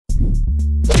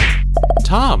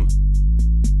Tom.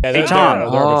 Yeah, Hey, Tom. there are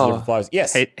a bunch of different flowers.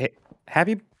 Yes. Hey,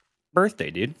 happy birthday,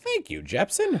 dude. Thank you,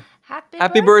 Jepson.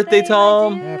 Happy birthday,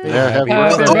 Tom. Happy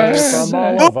birthday from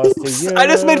all of us to you. I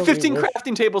just made 15 We wish-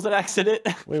 crafting tables on accident.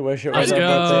 We wish it Let's was our go.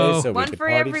 birthday so we One could for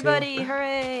party everybody, too.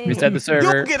 hooray! Reset the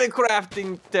server. You get a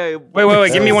crafting table.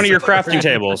 Wait. Give me one of your crafting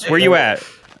tables. Where you at?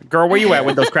 Girl, where you at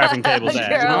with those crafting tables at?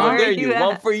 Girl, Huh? where There you you. at?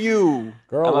 One for you.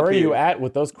 Girl, I'm where up are you here. at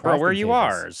with those crafting Girl, where are you tables?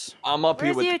 ours? I'm up here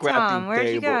Where's with you, the crafting Tom? Where'd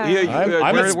you table. go? Here, I'm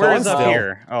at Where's spawn up still.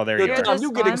 here? Oh, there Yo, you Tom, are.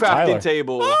 you get a Spawn. crafting Tyler.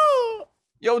 table.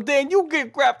 Yo, Dan, you get a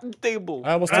crafting table.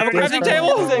 I almost I took have a Dan's crafting crafting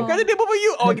table? Same crafting table for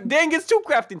you. Oh, Dan gets 2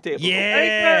 crafting tables.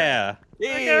 Yeah.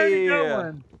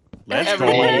 Yeah. Let's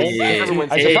Everyone-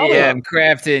 go. I should probably- I'm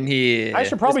crafting here. I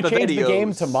should probably It's the change the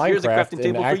game to videos. Here's a Minecraft crafting and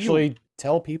table for you. actually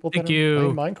tell people that Thank I'm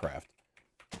you. playing Minecraft.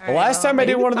 All The right, last time I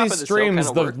did maybe one of top these of the show kinda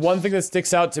streams, the works. one thing that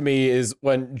sticks out to me is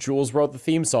when Jules wrote the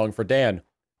theme song for Dan.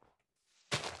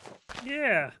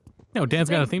 Yeah. No, Dan's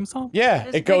got a theme song? Yeah,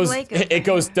 This it goes, big lake it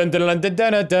goes dun dun dun dun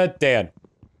dun dun dun, Dan.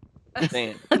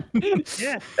 Dan.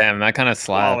 Yeah. Damn, that kind of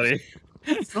slaps. Quality.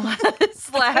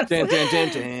 slaps. Dan, Dan, Dan,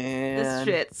 This Dan.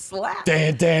 shit slaps.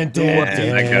 Dan, Dan, Dan, Yeah,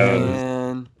 Dan. that goes.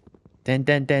 Dan. Dan,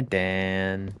 dan, dan,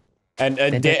 dan. And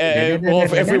well,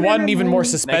 if we want even more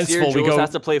Next year, suspenseful, we Jules go. has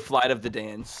to play Flight of the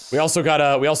Dans. We also got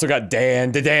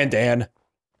Dan, Dan.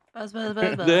 Buzz, buzz,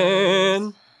 buzz, buzz.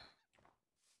 Dan.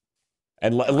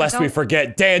 And lest we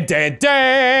forget Dan.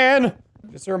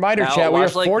 Just a reminder, Now, chat. We are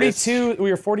watch like 42.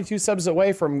 We are 42 subs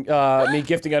away from me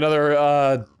gifting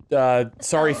another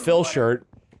sorry Phil shirt,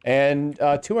 and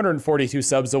 242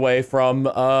 subs away from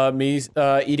me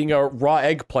eating a raw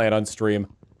eggplant on stream.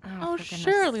 Oh, for goodness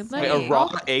surely, let Wait, sake. a raw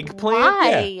eggplant?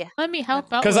 Why? Let me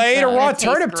help out. Because with I ate a that. raw It tastes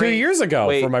turnip 2 great. years ago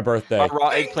Wait, for my birthday. A raw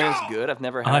eggplant's good. I've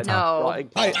never had No. raw No.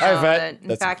 eggplant. Hi, Vet. In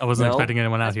That's- fact, I wasn't No. expecting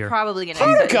anyone out here. probably gonna.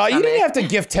 Hanukkah, you didn't have to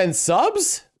give 10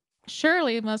 subs.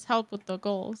 Surely it must help with the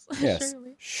goals. Yes.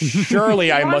 Surely.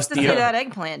 Surely I Who wants must to eat see a. that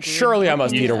eggplant, dude? Surely I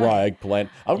must What eat a can you raw say? eggplant.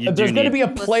 You do There's going to need be a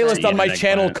to playlist eat on an my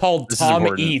channel eggplant. called This is Tom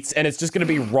important. Eats, and it's just going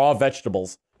to be raw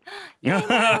vegetables.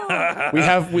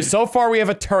 we So far we have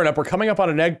a turnip. We're coming up on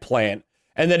an eggplant,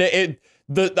 and then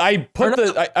I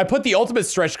put the ultimate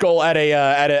stretch goal at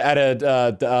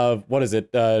a what is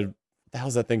it? The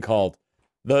hell's that thing called?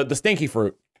 The stinky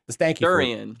fruit. The stanky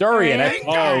Durian. fruit. Durian.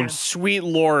 Oh, sweet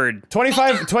lord.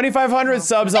 2,500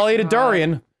 subs. I'll eat a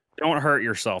durian. Don't hurt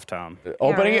yourself, Tom.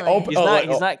 Opening it. really.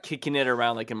 He's not kicking it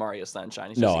around like in Mario Sunshine.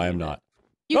 He's No, just I am eating not.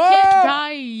 You Ah! can't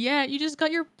die yet. You just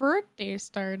got your birthday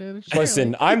started. Surely.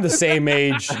 Listen, I'm the same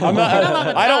age. I'm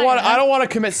not. I don't want to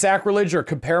commit sacrilege or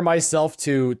compare myself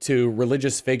to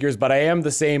religious figures, but I am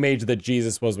the same age that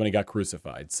Jesus was when he got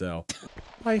crucified. So,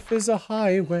 life is a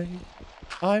highway.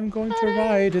 I'm going to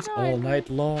ride it all night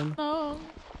long. Oh.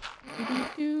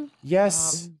 Do-do-do.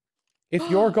 Yes, if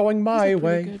you're going my He's a pretty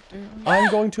way, good dude.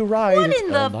 I'm going to ride What it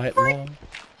in all the night frick? long.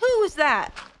 Who was that?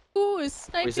 Ooh, it's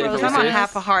sniping. say Rose, Rose I'm on is-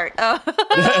 half a heart. Oh.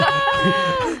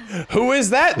 Who is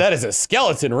that? That is a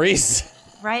skeleton, Reese.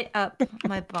 Right up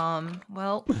my bum.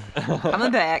 Well,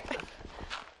 coming back.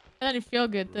 That didn't feel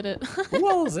good, did it? Who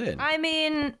else is it? I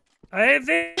mean, I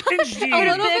avenged you. A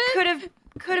little bit? it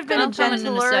could have been a I'll tell him in a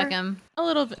gentler. second. A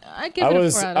little bit. I give I it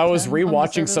was a 4 out of 10 on the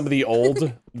rewatching some service. of the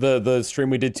old the stream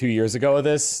we did 2 years ago of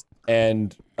this,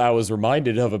 and I was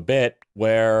reminded of a bit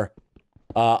where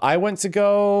I went to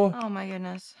go Oh my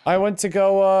goodness. I Oh,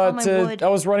 my wood. I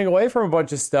was running away from a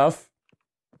bunch of stuff,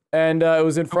 and it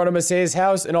was in front of Mace's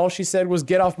house, and all she said was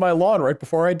 "Get off my lawn" right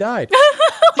before I died.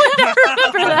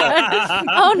 remember that.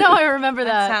 Oh no, I remember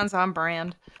That that. sounds on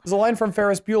brand. There's a line from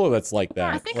Ferris Bueller that's like I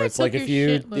that, think where I it's like took if your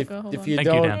you shit, Luca. Hold if on. you Thank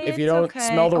you, don't Dan. if you It's don't okay.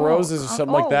 smell the Oh, roses or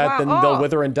something like that, wow. then Oh. they'll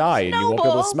wither and die, and you won't be able to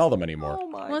Snowballs. smell them anymore. Oh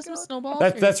my Want some God.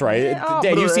 snowballs? That's right. Oh,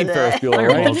 Dan, you've seen bleh. Ferris Bueller,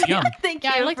 right? Snowballs, yum. Thank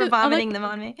Yeah, I you like for to- I like- vomiting them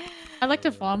on me. I like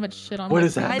to vomit shit on What my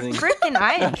is friends. happening?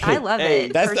 I love Hey,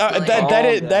 it. That's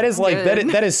personally. that is like Good.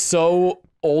 that is so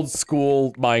old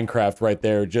school Minecraft right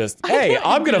there. Just hey,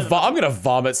 I'm gonna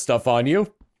vomit stuff on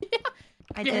you.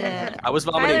 I did it. I was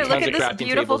vomiting Tyler, look tons at of this crafting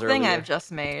beautiful tables thing earlier. I've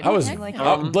just made. I was Like,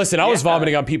 listen. I was yeah.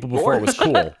 vomiting on people before it was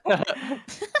cool.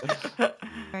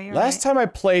 are you Last time I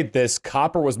played this,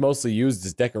 copper was mostly used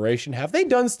as decoration. Have they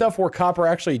done stuff where copper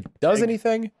actually does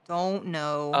anything? Don't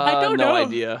know. I don't no know.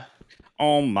 idea.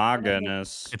 Oh my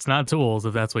goodness. It's not tools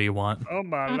if that's what you want. Oh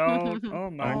my lord. Oh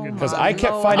my Oh goodness. Because my I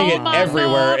kept Lord. finding Oh it my everywhere,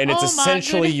 Lord, and it's oh my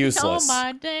essentially goodness, useless. Oh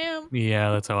my damn.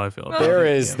 Yeah, that's how I feel. About There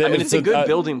it. is. I mean, it's a good uh,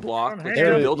 building block. Like, you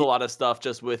there- can build a lot of stuff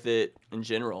just with it in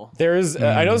general. There is.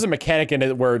 I know there's a mechanic in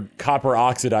it where copper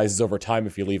oxidizes over time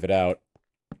if you leave it out.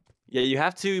 Yeah, you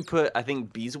have to put, I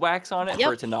think, beeswax on it Yep.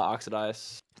 for it to not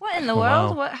oxidize. What in the Oh,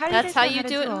 world? wow. What? How do That's how guys know you to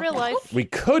do it in all real that? life. We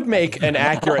could make an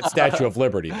accurate Statue of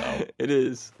Liberty, though. It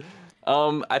is.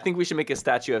 I think we should make a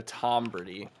statue of Tom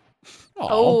Brady.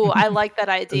 Oh, I like that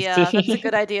idea. That's a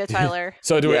good idea, Tyler.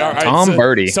 So do we? Yeah. All right, Tom so,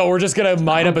 Birdie. So we're just gonna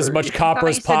mine up as much I copper thought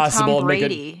as you said possible Tom and make it.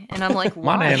 Brady, and I'm like,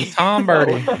 My why? name's Tom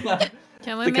Birdie.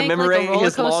 Can we To make commemorate like a roller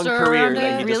his long coaster career around that I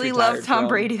he it? just really love retired Tom from.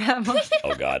 Brady that much.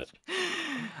 Oh God.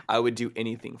 I would do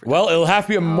anything for Well, it'll have to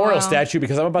be a memorial wow. statue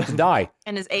because I'm about to die.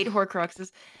 And his 8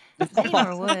 Horcruxes.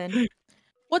 Or wood.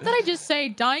 What did I just say?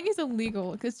 Dying is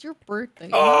illegal because it's your birthday.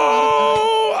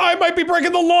 Oh, I might be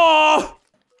breaking the law.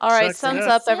 All right, Sucks sun's ass.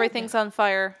 up. Everything's on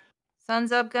fire.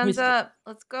 Sun's up, guns up.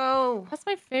 Let's go. That's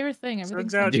my favorite thing.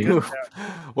 Everything's out, on Dude, fire.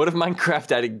 what if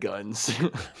Minecraft added guns?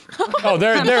 Oh, I'm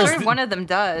there's sure one of them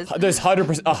does.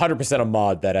 100% a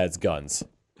mod that adds guns.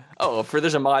 Oh,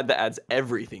 there's a mod that adds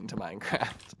everything to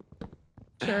Minecraft.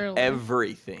 Surely.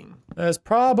 Everything. There's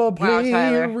probably Wow,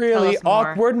 Tyler, tell really us more.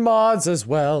 awkward mods as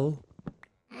well.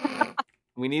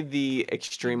 We need the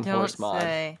extreme Don't horse mod.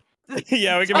 say.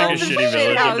 Yeah, we can make a the shitty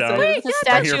village. I'm down. Wait, the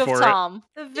I'm here statue of for it. Tom.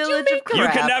 The village of You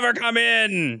crap. can never come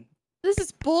in. This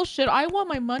is bullshit. I want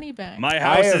my money back. My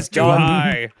house have is too done-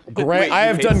 high. Wait, I you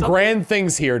have made done something? grand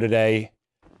things here today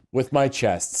with my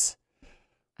chests.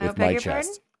 I With beg my your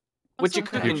chest. What you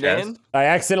so cooking, sorry. Dan? I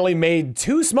accidentally made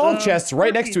 2 small chests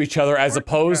right next to each other as Porky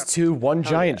opposed crap. to one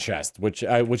giant yeah. chest, which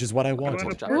is what I wanted.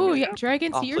 Good job. Ooh, yeah,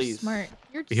 Dragon, Oh, see, you're please. smart.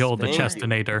 You're Behold the Thank you.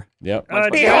 chestinator. Yep.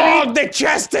 Much Behold the There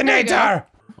chestinator!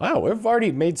 Wow, we've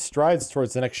already made strides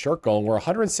towards the next short goal, and we're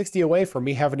 160 away from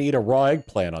me having to eat a raw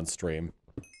eggplant on stream.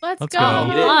 Let's Let's go. go.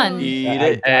 Eat it. on. Eat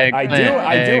I it. do,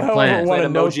 however, Eggplant. want to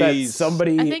note that Emojis.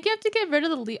 somebody. I think you have to get rid of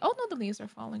the leaves. Oh, no, the leaves are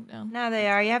falling down. No, they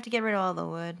are. You have to get rid of all the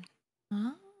wood.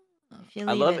 Oh. If you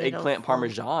I leave love it, it'll eggplant fall.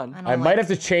 parmesan. don't I might like have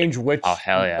to change which. Oh,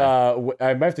 hell yeah.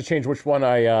 I might have to change which one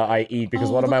I eat because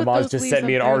Oh, one of look my at mods those just leaves sent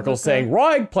me up an there, article look saying at- raw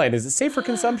eggplant is it safe for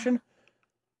consumption?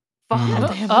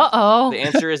 Uh-oh. The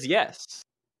answer is yes.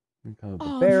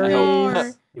 Oh, Berries.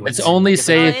 no. It's only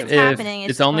safe it's if happening.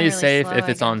 It's it's only going really safe slow, if I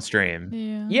it's on guess. stream.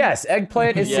 Yeah. Yes,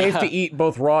 eggplant is safe to Yeah. eat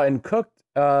both raw and cooked.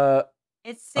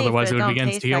 It's safe, Otherwise but it would don't be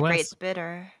against taste that great. TOS. It's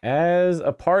bitter. As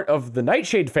a part of the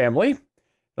nightshade family, it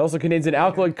also contains an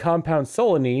alkaloid compound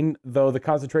solanine, though the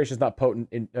concentration is not potent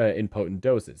in potent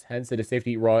doses. Hence, it is safe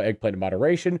to eat raw eggplant in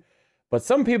moderation. But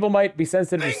some people might be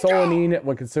sensitive to solanine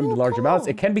when consumed in large amounts.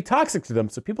 It can be toxic to them,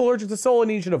 so people allergic to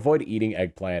solanine should avoid eating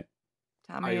eggplant.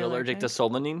 Tom, Are you allergic to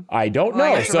solanine? I don't Well, I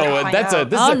know. guess we're So gonna find that's out.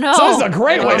 this Oh, is no. so this is a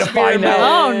great way to find out.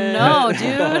 Oh, no,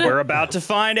 dude. We're about to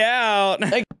find out.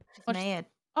 Mad.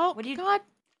 Oh, What do you- God.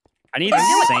 I need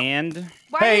sand.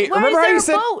 Why, Hey, why remember is how there you a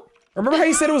said- boat? Remember how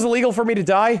you said it was illegal for me to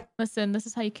die? Listen, this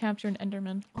is how you capture an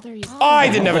Enderman. Oh, there you go. I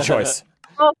didn't have a choice.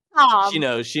 Oh, Tom. She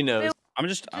knows. She knows. I'm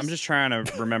just trying to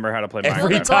remember how to play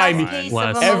Every Minecraft. time you- Case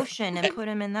Less. of emotion and put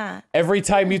him in that. Every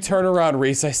time you turn around,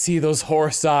 Reese, I see those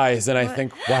horse eyes, and I What?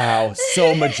 think, wow,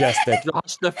 so majestic.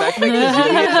 Josh the fact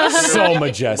that So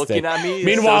majestic. looking at me. is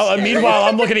Meanwhile, so scary. meanwhile,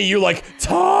 I'm looking at you like,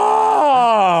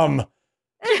 Tom!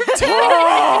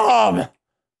 Tom!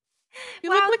 You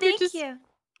Wow, look like thank you're just. you.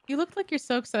 You look like you're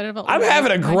so excited about. I'm life.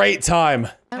 having a great time.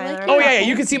 I like Tyler. Oh, your yeah, apple.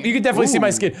 you can definitely see my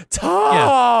Ooh. skin.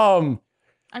 Tom!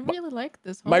 I really like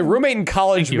this. My home. roommate in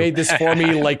college Thank you. made this for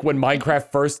me, like, when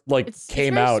Minecraft first, like, It's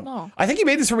came very out. small. I think he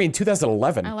made this for me in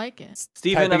 2011. I like it.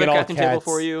 Steven, I have typing a in all crafting table caps.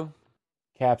 for you.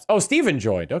 Caps. Oh, Steven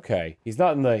joined. Okay. He's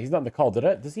not in the call.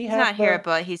 Does he He's have not here, the-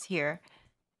 but he's here.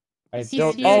 I He's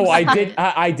don't. here. Oh,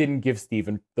 I didn't give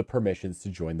Steven the permissions to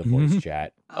join the voice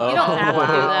chat. You don't have to do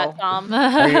that, Tom.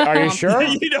 Are you sure?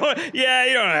 You don't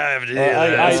have to do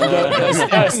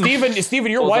that.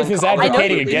 Steven, your Well, wife then is call me.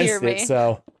 advocating I know you against hear it, me.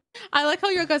 so I like how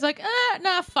your guy's like,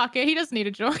 nah, fuck it. He doesn't need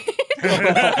to join.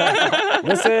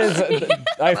 this is.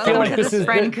 I feel Welcome like to this the is.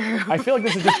 friend group. I feel like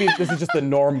this is just the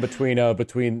norm between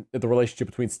the relationship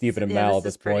between Steven and Yeah, Mal this at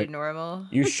this is pretty point. normal.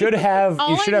 You should have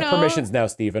All I know- permissions now,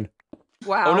 Steven.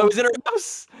 Wow. Oh no, he's in her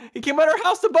house. He came out of her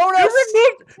house to bone us.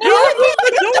 You removed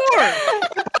the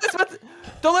door.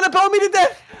 Don't let it bone me to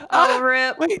death. Oh,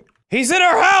 rip. Wait. He's in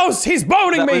our house. He's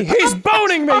boning me. He's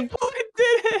boning me. Oh, I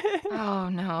did it. Oh,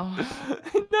 no.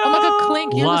 No. I'm like a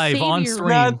Clink. You're Live the on savior. stream.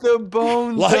 Not the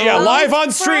bones. Yeah, Oh, live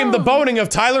on stream, the bro. boning of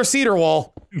Tyler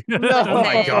Cedarwall. Oh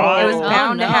my It god. was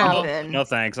bound to no. happen. No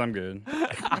thanks, I'm good.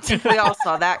 I think we all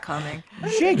saw that coming.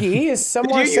 Jiggy, is Did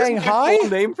someone you use saying my hi? full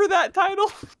name for that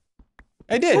title?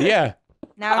 I did, yeah.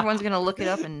 Now everyone's going to look it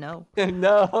up and know.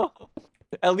 No.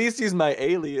 At least use my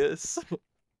alias.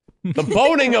 The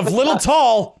boning of Little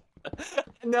Tall.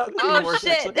 No. that's even Oh, worse,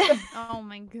 shit. actually. Oh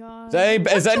my god.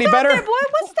 Is that any Hey, better? boy,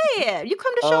 what's that? You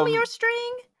come to show me Um, your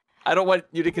string? I don't want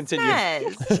you to continue.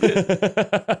 Yes.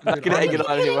 I'm not gonna egg it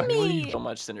on kidding anyone. me? So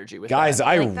much synergy with Guys, that.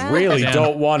 I Like that? really Damn.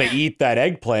 don't want to eat that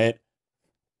eggplant.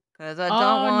 Because I Oh,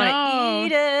 don't want to no.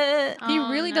 eat it. He Oh,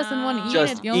 really doesn't want to eat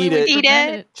Just it. The only eat way it. to Eat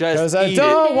prevent it. Just Because I eat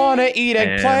don't want to eat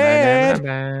eggplant.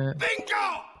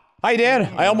 Hi,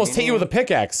 Dan. I almost hit you with a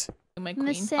pickaxe. my queen.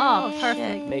 Oh, it.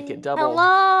 perfect. Make it double. Hello.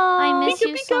 I miss Pika,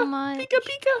 you pika, so much. Pika,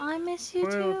 pika. I miss you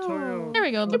too. There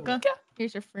we go, Luca.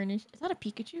 Here's your furnish. Is that a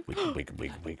Pikachu?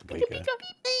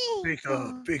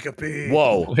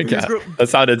 Whoa. That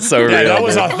sounded so Yeah, real.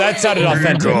 that sounded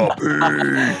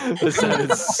authentic. This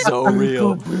sounded so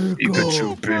real.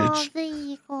 Pikachu,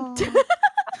 bitch.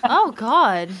 Oh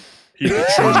God.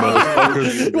 Pikachu,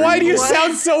 motherfucker. Why do you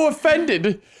sound so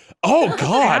offended? Oh,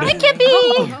 God.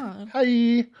 Oh, God.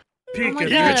 Hi.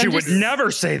 Pikachu would never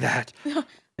say that.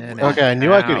 Okay, I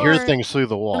knew I could hear Or- things through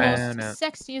the wall. The most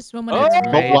sexiest woman Oh. I've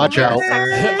But watch out.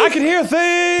 I can hear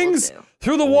things Will do.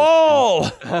 through the wall.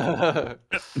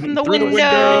 From the Through the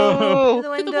window. To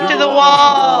the window. To the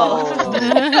wall.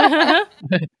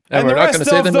 And we're the not rest going to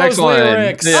say of the those next line.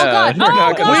 lyrics. Yeah, Oh, God. we're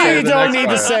not Oh, gonna say We the don't next need to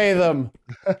line. say them.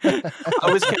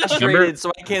 I was castrated,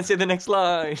 so I can't say the next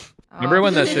line. Remember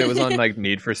when that shit was on like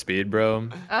Need for Speed, bro?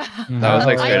 That was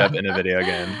like straight up in a video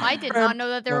game. I did not know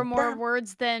that there were more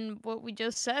words than what we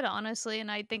just said, honestly, and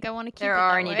I think I want to keep There it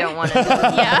are, that and you way. don't want to.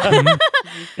 Yeah.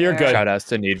 You're good. Shout outs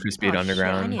to Need for Speed Oh,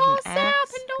 Underground. shit, I need Oh, an Sarah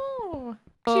axe.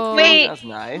 Pindor. Wait, That's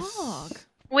nice.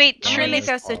 wait, I'm gonna make trees.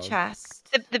 us a chest.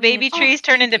 The baby trees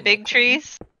turn into big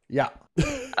trees? Yeah.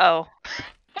 Oh.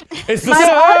 It's the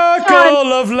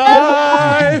circle of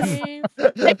life.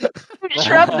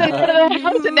 Shrub into the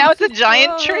house and now it's a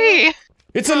giant tree.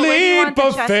 It's a Well, where do you leap want the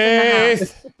of chest in the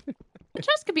faith. The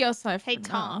chest could be outside. Hey, for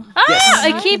Tom. now. Ah,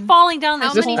 I keep falling down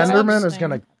How this many hole. Enderman subs- is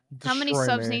gonna How many destroy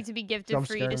subs me. need to be gifted Jump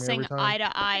for you to scaring me sing every time. "Eye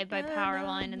to Eye" by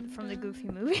Powerline from the Goofy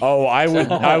movie? Oh,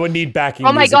 I would need backing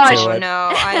Oh my music gosh. to Oh it.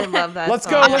 no, I love that. Let's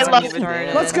song. go, I let's- love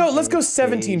Let's go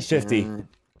 1750.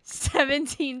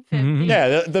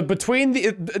 1750. The between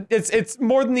the it's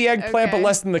more than the eggplant but Okay.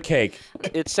 less than the cake.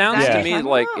 It sounds Yeah. to me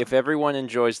like if everyone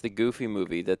enjoys the Goofy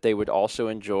movie, that they would also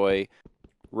enjoy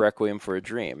Requiem for a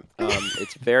Dream.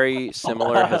 It's very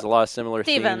similar, has a lot of similar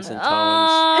Steven. themes and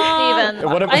tones. Steven.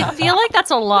 What about- I feel like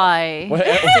that's a lie. What,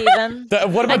 Steven.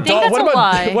 what I about think that's a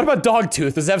lie. what about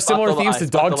Dogtooth? Does it have similar Buckle themes to eyes,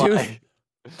 buckle Dogtooth? eyes.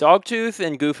 Dogtooth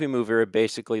and Goofy movie are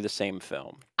basically the same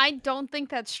film. I don't think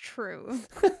that's true.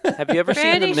 Have you ever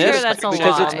seen The Pretty sure Mist? that's a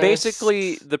Because it's lie.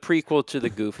 basically the prequel to the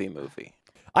Goofy movie.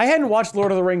 I hadn't watched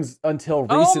Lord of the Rings until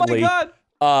Oh recently. my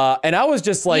god! And I was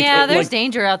just like, yeah, there's like,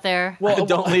 danger out there. well,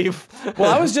 Don't leave.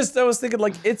 well, I was thinking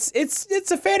like it's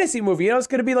a fantasy movie. You know, it's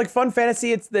gonna be like fun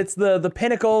fantasy. It's the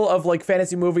pinnacle of like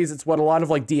fantasy movies. It's what a lot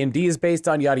of like D&D is based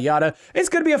on. Yada yada. It's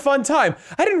gonna be a fun time.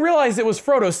 I didn't realize it was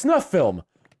Frodo's snuff film.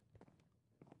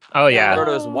 Oh yeah.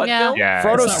 Frodo's what Yeah. film? Yeah.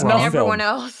 Frodo's it's not snuff wrong. Everyone film.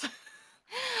 else.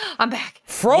 I'm back.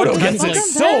 Frodo gets it Welcome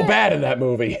so back. bad in that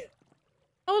movie.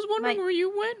 I was wondering My- where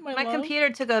you went, my My love. computer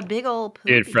took a big old poop.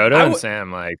 Dude, Frodo I and w-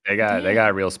 Sam, like they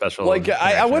got real special. Like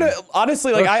I would have connection.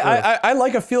 honestly like I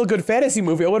like a feel good fantasy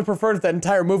movie. I would have preferred if that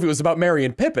entire movie was about Merry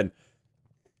and Pippin.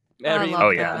 Mary. Oh,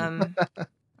 yeah.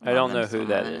 I don't know who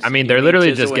that is. I mean, You they're mean literally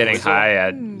Chisel just and getting Whistle? high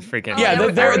at freaking. Yeah, no,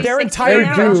 their 36 entire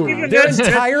now. their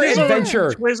entire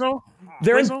adventure. Twizzle.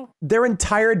 Their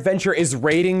entire adventure is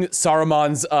raiding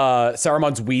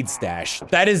Saruman's weed stash.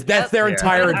 That's their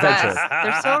entire adventure.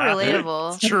 They're so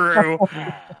relatable. True.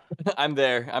 I'm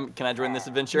there. Can I join this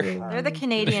adventure? They're the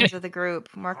Canadians of the group.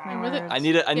 Mark my words. I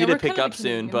need to we're pick kinda up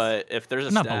soon, Canadians. but if there's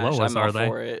a Not stash, below us, I'm are all they?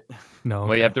 for it. No.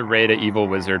 Well, you have to raid an evil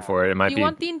wizard for it. It might You be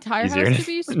want the entire easier house to to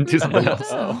be do super something lit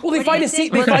else. up. Well, they What find do a you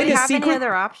think? they Will find they a have any secret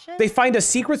other option? they find a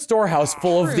secret storehouse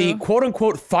full of the True. quote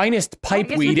unquote finest pipe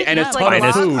guess we weed could and a use, ton like, of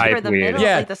Finest food. pipe for the weed. middle,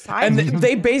 Yeah, like the side. and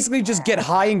they basically just get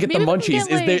high and get Maybe the we could munchies.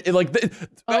 get, Is they like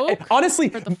oak honestly,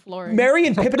 for the flooring. Mary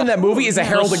and Pippin in that movie is a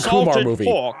Harold and Kumar Salted movie.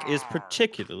 pork is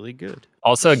particularly good.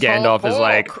 Also, Gandalf is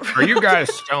like, "Are you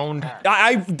guys stoned?"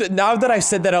 Now that I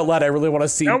said that out loud, I really want to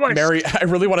see No one's- Mary. I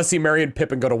really want to see Mary and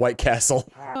Pippin go to White Castle.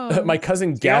 Oh. My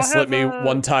cousin y'all gaslit have, me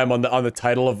one time on the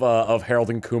title of Harold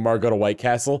and Kumar go to White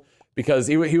Castle because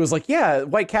he was like, yeah,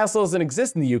 White Castle doesn't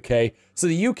exist in the UK, so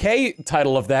the UK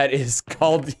title of that is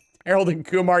called Harold and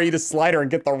Kumar Eat a Slider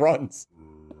and Get the Runs.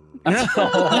 And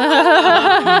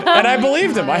I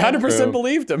believed him. I 100%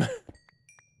 believed him.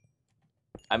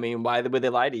 I mean, why would they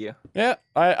lie to you? Yeah,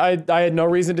 I had no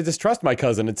reason to distrust my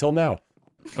cousin until now.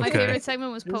 My Okay. favorite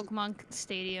segment was Pokemon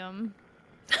Stadium.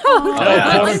 No,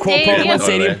 yeah. quote unquote Pokemon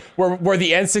Stadium. Stadium, where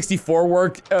the N64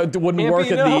 wouldn't Can't work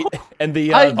be and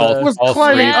the I the was all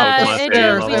climbing three up Pokemon the it Stadium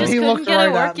stairs did. We level. and just he couldn't looked get it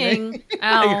right at me. working.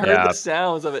 I Ow. heard Yeah. the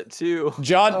sounds of it too.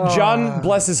 John,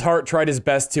 bless his heart, tried his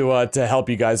best to help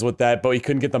you guys with that, but he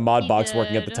couldn't get the mod He box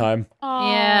working at the did. time.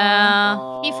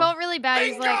 Yeah. He felt really bad.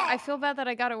 He's like, I feel bad that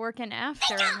I got it working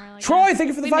after. And we're like, Troy, thank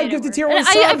you for the we 5 made it gifted work. tier And 1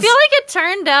 I feel subs. like it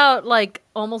turned out like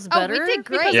almost Oh, better. we did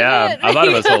great. because of Yeah, it. I thought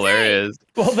it was hilarious.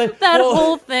 Well, then, That well,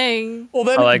 whole thing. well,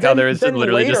 then, I like how then- there was then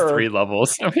literally just later- 3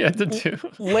 levels that we had to do.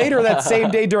 Later that same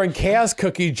day during Chaos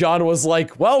Cookie, John was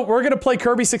like, well, we're going to play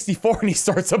Kirby 64, and he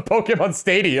starts up Pokemon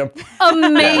Stadium.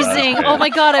 Amazing. Yeah. Oh my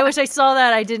god, I wish I saw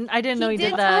that. I didn't know he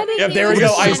did that. Yeah, there we was go.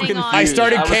 so I confused.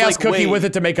 started I was Chaos like, Cookie wait. with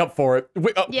it to make up for it.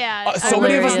 Yeah. So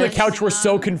many of us on the hilarious. couch were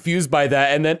so confused by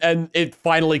that, and it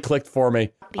finally clicked for me.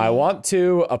 I want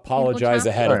to apologize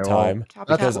ahead of Alright, well, time that's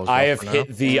because closed I off have for now.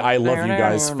 hit the I love you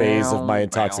guys phase of my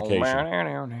intoxication.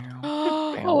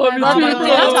 Oh,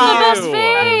 that's the best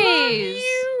phase.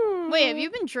 Wait, have you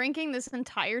been drinking this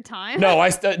entire time? No, I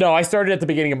started at the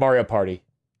beginning of Mario Party.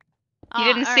 You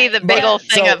didn't all see right. the big old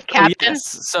thing so- of Captain?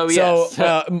 So yes.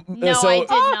 No, so, I did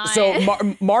not.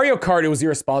 So Mario Kart, it was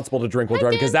irresponsible to drink while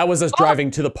driving because that was us driving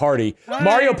to the party.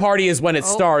 Mario Party is when it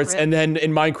starts, rip. and then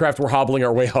in Minecraft we're hobbling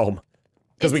our way home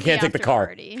because we It's can't take the after car.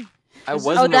 party. I was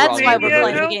Oh, in the that's wrong why neighborhood. we're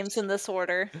playing the games in this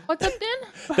order. What's up,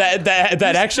 Dan?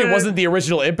 That actually wasn't the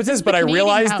original impetus, but I Canadian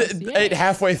realized house, it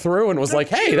halfway through and was like,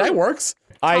 hey, that works.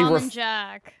 Tom and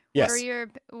Jack. Yes.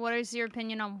 What is your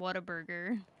opinion on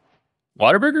Whataburger?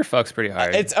 Whataburger fucks pretty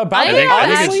hard. It's about I it. have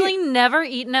Honestly, actually never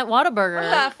eaten at Whataburger. What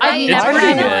the I've fuck? never pretty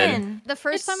had good. one. The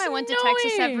first It's time I went to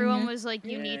Texas, annoying. everyone was like,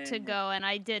 "You need to go," and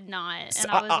I did not. And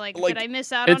I was like, like, "Did I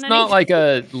miss out It's on not anything?" like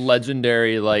a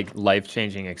legendary, like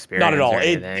life-changing experience. Not at all. Or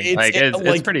It- anything. it's- It's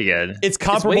like, pretty good. it's It's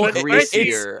comparable. way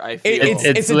greasier, I feel.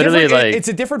 It's a literally different, like- it's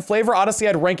a different flavor. Honestly,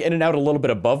 I'd rank In-N-Out a little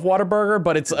bit above Whataburger,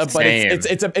 but it's about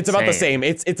the same.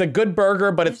 It's a good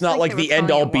burger, but it's It's not like like they the were end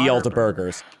calling all it be all to Whataburger.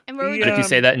 burgers. And where But if you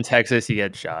say that in Texas, you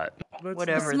get shot.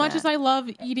 Whatever. As much then. as I love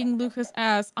eating Lucas'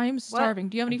 ass, I am starving.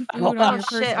 Do you have any food on Oh your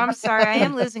person? shit! I'm sorry. I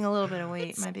am losing a little bit of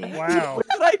weight. My baby. Wow. What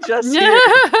did I just hear?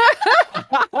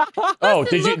 Oh,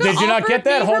 did you not get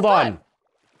that? Hold on.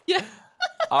 Yeah.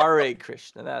 All right,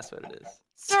 Krishna, that's what it is.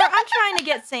 Sir, I'm trying to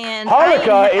get sand. Haruka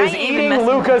I is ain't even eating messing-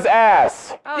 Luca's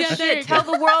ass. Oh Yeah, there shit! you Tell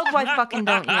go. the world why fucking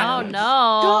don't you? Oh no.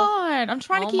 God, I'm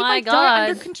trying to Oh keep my my diet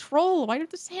under God. control. Why do you have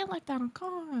to say it like that? Oh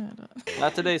God.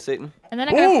 Not today, Satan. And then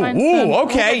I gotta find some.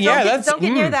 Okay, Don't yeah, get- that's. Don't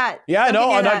get near that. Yeah, Don't no,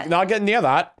 get near I'm that. not getting near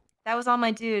that. That was all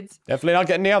my dudes. Definitely not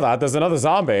getting near that. There's another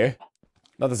zombie.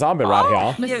 Another zombie right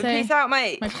here. Miss Dude, Say, peace out,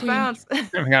 my my queen. bounce.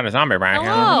 We got a zombie right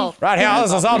here. Hello. Right here,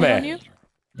 there's a on zombie. you?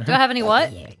 Do I have any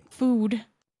what? Food.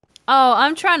 Oh,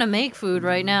 I'm trying to make food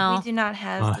right We now. do not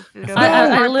have the food over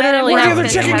I literally Where'd the have other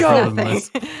to chicken make go?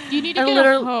 nothing. You need to I get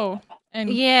literally- a hoe. And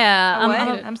Yeah, Oh, what?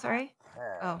 I'm- I'm sorry.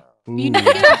 Oh, you need to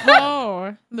get a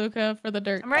hoe, Luca, for the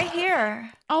dirt. I'm right here.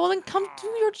 Oh, well then come do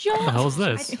your job. What the hell is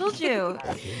I this? told you.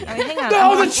 Oh, hang on.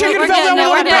 No, the chicken We're fell down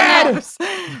getting with it, all the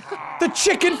we're bad. The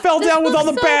chicken fell down with all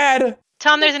the bad.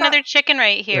 Tom, there's another chicken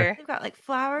right here. They've got like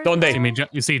flowers. Don't they?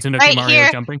 You see Tanuki Right Mario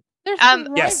here. jumping? They're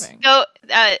Yes. thriving. Go,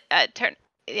 turn,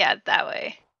 yeah, that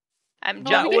way. I'm Oh,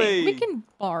 jumping. we can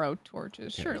borrow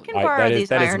torches, surely. can borrow these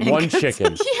that is iron one ingots.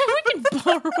 chicken. Yeah, we can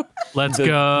borrow. Let's The,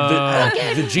 go.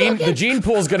 the gene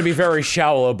pool is going to be very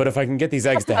shallow, but if I can get these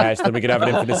eggs to hatch, then we can have an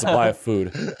infinite supply of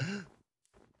food.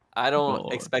 I don't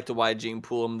Lord. expect a wide gene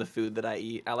pool in the food that I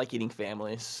eat. I like eating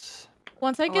families.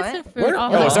 Once I get What? some food, Where?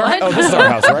 I'll Oh, is our, have oh, this is our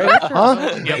house, right?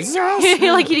 Huh? Yep.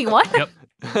 You like eating what? Yep.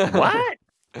 What?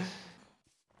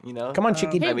 You know? Come on,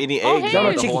 chicky. I'm eating Oh, eggs. hey. I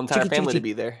want the Chicky, whole entire chicky, family chicky. to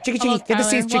be there. Chicky, Hello, chicky, get to see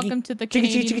Tyler. us, chicky. Welcome to the Chicky,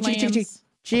 chicky, Canadian chicky, chicky, chicky. lambs.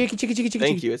 Chicky, chicky, chicky, chicky.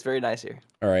 Thank you. It's very nice here.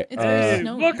 All right. It's very Hey,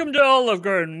 snowy. welcome to Olive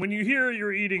Garden. When you hear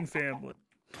you're eating family.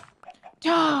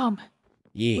 Tom,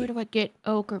 Yeah. where do I get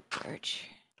ochre birch?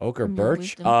 Ochre No birch.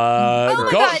 wisdom. my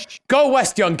God. Go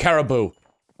west, young caribou.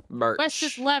 Merch. West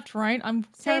is left, right? I'm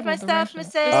Save my terrible stuff,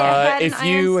 directions. Miss A. I had an if iron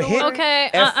you sword. hit Okay,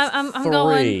 I'm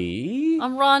going. F3.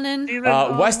 I'm running.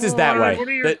 West is that way. What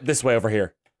are your- This way over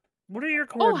here. What are your Oh,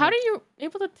 coordinates? how do you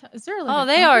able to? Is there like? Oh, a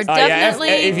they are compass? definitely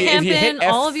if you hit camping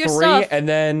all of your F3, stuff. and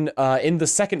then in the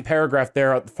second paragraph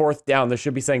there, fourth down, there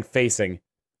should be saying facing.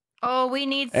 Oh, we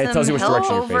need And it some tells you which help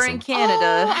direction you're over facing. in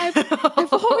Canada. Oh,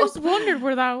 I've always wondered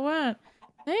where that went.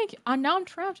 Thank you. Now I'm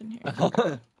trapped in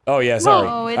here. Oh yeah, sorry.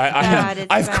 Oh, it's bad, it's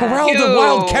I've bad. corralled a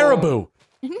wild caribou.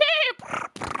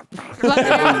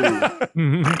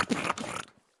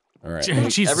 All right.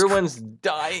 Jesus Everyone's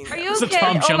dying. Are you It's a okay?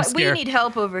 Tom Oh, jump we scare. need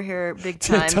help over here, big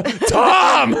time.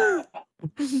 Tom!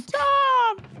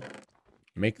 Tom.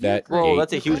 Make that. Whoa, eight.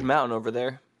 that's a huge mountain over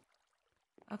there.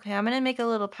 Okay, I'm gonna make a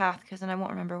little path because then I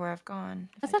won't remember where I've gone.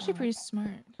 That's actually pretty smart.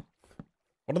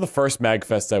 One of the first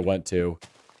MagFests I went to,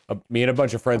 me and a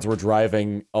bunch of friends were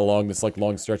driving along this like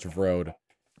long stretch of road,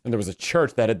 and there was a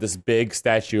church that had this big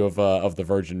statue of the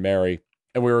Virgin Mary,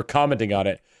 and we were commenting on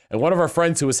it. And one of our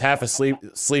friends who was half asleep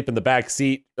in the back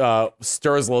seat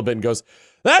stirs a little bit and goes,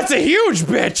 "That's a huge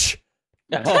bitch."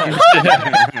 That's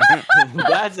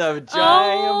a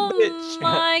giant bitch. Oh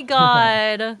my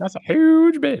god. That's a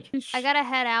huge bitch. I gotta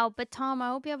head out, but Tom, I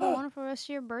hope you have a wonderful rest of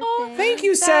your birthday. Oh, thank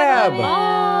you, Sab.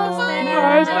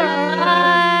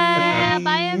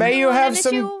 Bye. May you have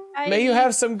some. May you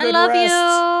have some good rest.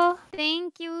 You.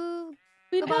 Thank you.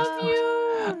 We love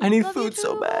you. I need food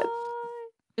so bad.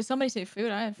 Did somebody say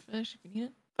food? I have fish. If you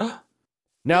need it.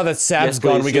 Now that Sab's Yes,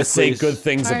 gone, please, we can yes, say please. good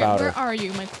things All right, about where her. are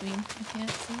you, my queen? I can't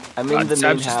see. I'm in the main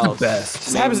Sab's just the house. best.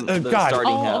 Sab's- The God.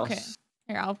 starting Oh, house. okay.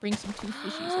 Here, I'll bring some two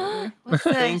fishies over. What's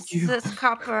this? Thank you. This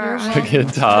copper.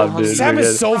 Good job, dude. Sab Pretty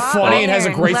is so funny and has a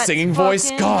Iron. great Let's singing voice.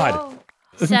 fucking God. go.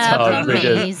 Sab's Tom, pretty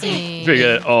good. amazing. Pretty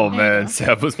good. Oh man,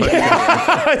 Sab was my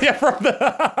favorite. Yeah, from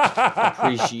the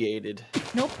Appreciated.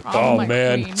 No problem. Oh my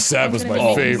man, queen. Sab I'm was gonna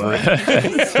my make you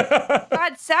favorite.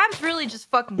 God, Sab's really just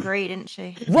fucking great, isn't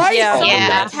she? Right? Yeah.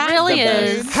 It really The best.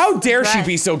 is. How dare she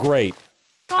be so great?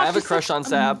 I have a crush on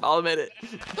Sab. I'll admit it.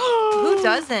 Who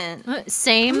doesn't?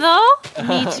 Same though.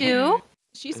 Me too.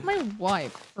 She's my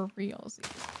wife for real.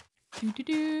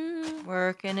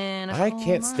 Working in a I coal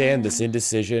can't stand mine. this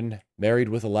indecision, married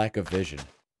with a lack of vision.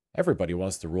 Everybody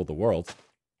wants to rule the world.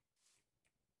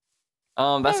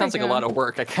 That There sounds we like a go. lot of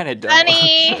work. I kind of don't.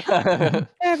 Honey. I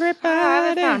haven't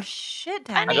found shit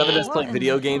down I'd rather just play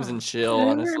video games and chill,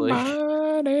 honestly.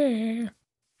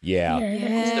 Yeah,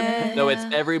 Yeah. No, it's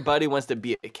everybody wants to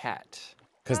be a cat.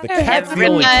 because the cat's the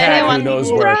only Everybody cat who wants knows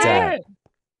to where it's at.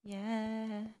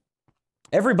 Yeah.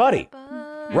 Everybody,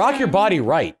 rock your body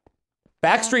right.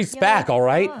 Backstreet's back, all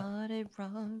right?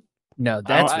 No,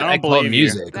 that's I what don't I call believe you.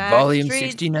 music. Volume Backstreet's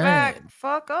 69. back.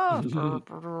 Fuck off.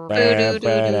 Bam,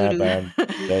 bam, bam.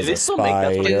 There's they a still make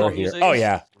that's what they spider call here. music? Oh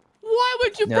yeah, Why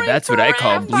would you No, bring that's what I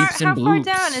call Ferrari? bleeps and How far bloops.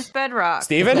 down is bedrock?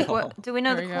 Steven? What, do we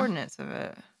know There the you go. coordinates of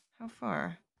it? How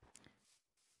far?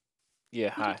 Yeah,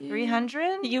 hi.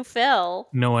 300? You fell.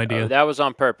 No idea. That was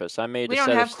on purpose. I made We a don't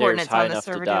set have of stairs coordinates high on the enough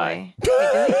server, to do die. we? Wait, do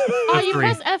we? Oh, you F3.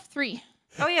 press F3.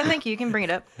 Oh yeah, thank you. You can bring it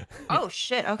up. Oh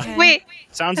shit. Okay. Wait,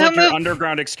 Sounds Who like your moved-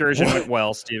 underground excursion went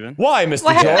well, Steven. why, Mr.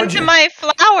 what happened George? to my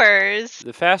flowers?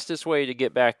 The fastest way to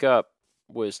get back up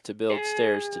was to build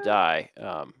stairs to die.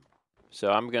 So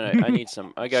I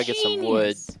gotta get some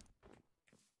wood, Genius.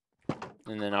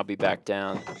 and then I'll be back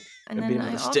down. And It'd be then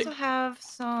I with a also stick. have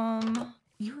some.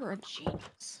 You're a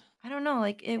genius. I don't know.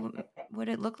 Like would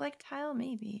it look like tile?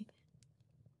 Maybe.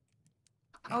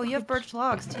 Oh, you have birch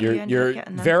logs too. Your You ended up your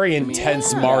getting them. very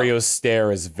intense Yeah. Mario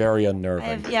stare is very I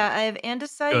unnerving. have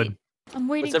andesite. Good. I'm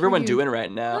waiting. What's everyone for you. doing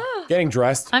right now? Getting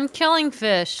dressed. I'm killing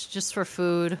fish just for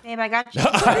food. Babe, I got you.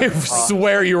 I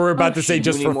swear you were about to say You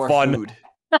just need for more fun. food.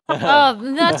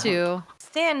 Oh, that too.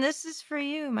 Stan, this is for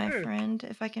you, my friend.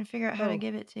 If I can figure out how to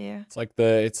give it to you.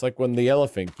 It's like when the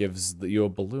elephant gives you a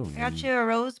balloon. I got you a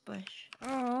rose bush.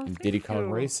 Oh, in Diddy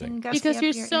Kong Racing. And Gusty Because up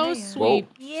you're your so area. sweet.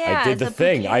 Yeah, I did it's the a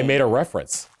thing. I bouquet. made a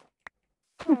reference.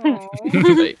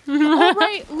 Wait, All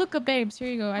right, look, babes. Here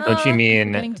you go. I Don't you I'm mean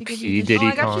forgetting to give P. you the Diddy Oh,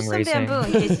 I got you Kong some Racing? bamboo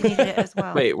in case you needed it as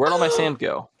well. wait, where'd all my sand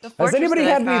go? The Has fortress anybody that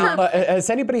I had any? found. Has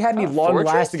anybody had any fortress?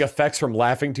 long-lasting effects from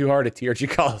laughing too hard at TRG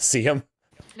Coliseum?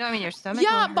 No, I mean your stomach.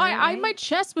 Yeah, won't my hurt, right?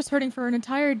 chest was hurting for an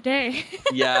entire day.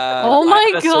 Yeah. Oh my I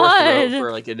had a sore throat God.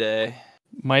 for like a day.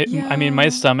 I mean, my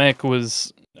stomach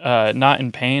was not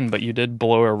in pain, but you did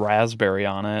blow a raspberry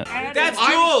on it. That's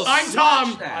Jules. I'm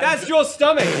Tom. That's Jules'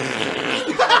 stomach.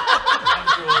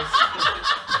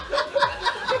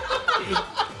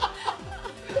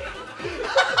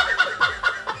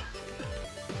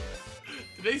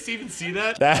 Did they even see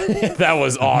that? That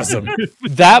was awesome.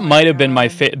 That might have been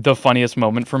the funniest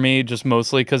moment for me, just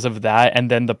mostly because of that, and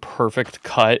then the perfect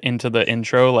cut into the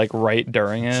intro, like right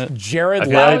during it. Jared I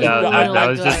feel like laughed. that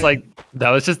was just like that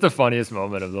was just the funniest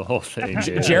moment of the whole thing.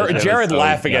 Dude. Jared, It was Jared so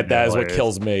laughing at that is what hilarious.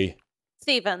 kills me.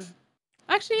 Steven,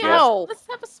 Actually, Yeah. yeah. Let's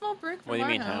have a small break from What do you our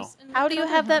mean, house and how look do at you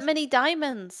other have that houses. many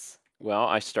diamonds? Well,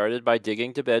 I started by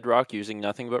digging to bedrock using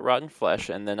nothing but rotten flesh,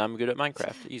 and then I'm good at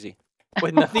Minecraft. Easy.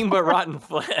 With nothing but rotten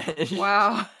flesh.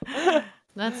 Wow.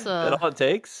 That's That all it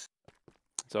takes?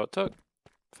 That's all it took.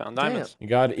 Found diamonds. You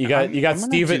got I'm gonna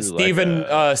Steven, do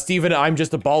like Steven, I'm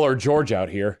just a baller George out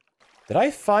here. Did I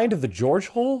find the George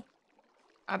hole?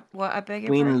 I beg your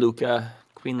Queen pardon? Luca.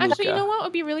 Queen Luca. Actually, you know what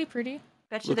would be really pretty?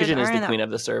 Bet you Lucas there's is iron the in queen that. of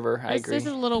the server. I agree. This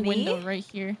is a little Me? window right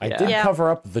here. I did cover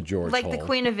up the George Like hole. the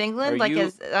Queen of England, Are like you-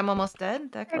 as I'm almost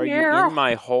dead. That Are you in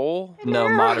my hole? No,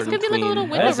 modern This could be like a little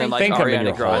queen. window As in right like here. I think I'm in Ariana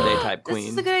your Grande hole. type This queen.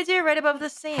 is a good idea, right above the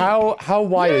sink. How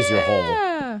wide is your hole?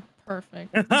 Yeah.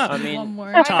 Perfect. I mean, One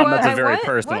more. Tom, that's a Wait, very what?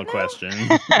 personal What now? question.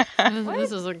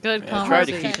 This is a good I try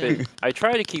to conversation. keep it. I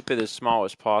try to keep it as small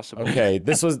as possible. Okay,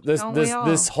 this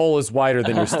hole is wider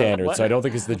than your standard, so I don't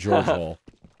think it's the George hole.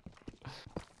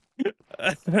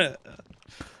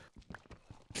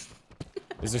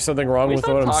 Is there something wrong with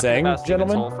what I'm saying,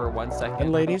 gentlemen For 1 second.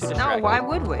 and ladies? No, why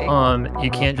would we? You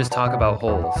can't just talk about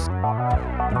holes.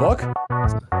 The book?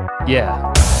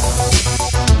 Yeah.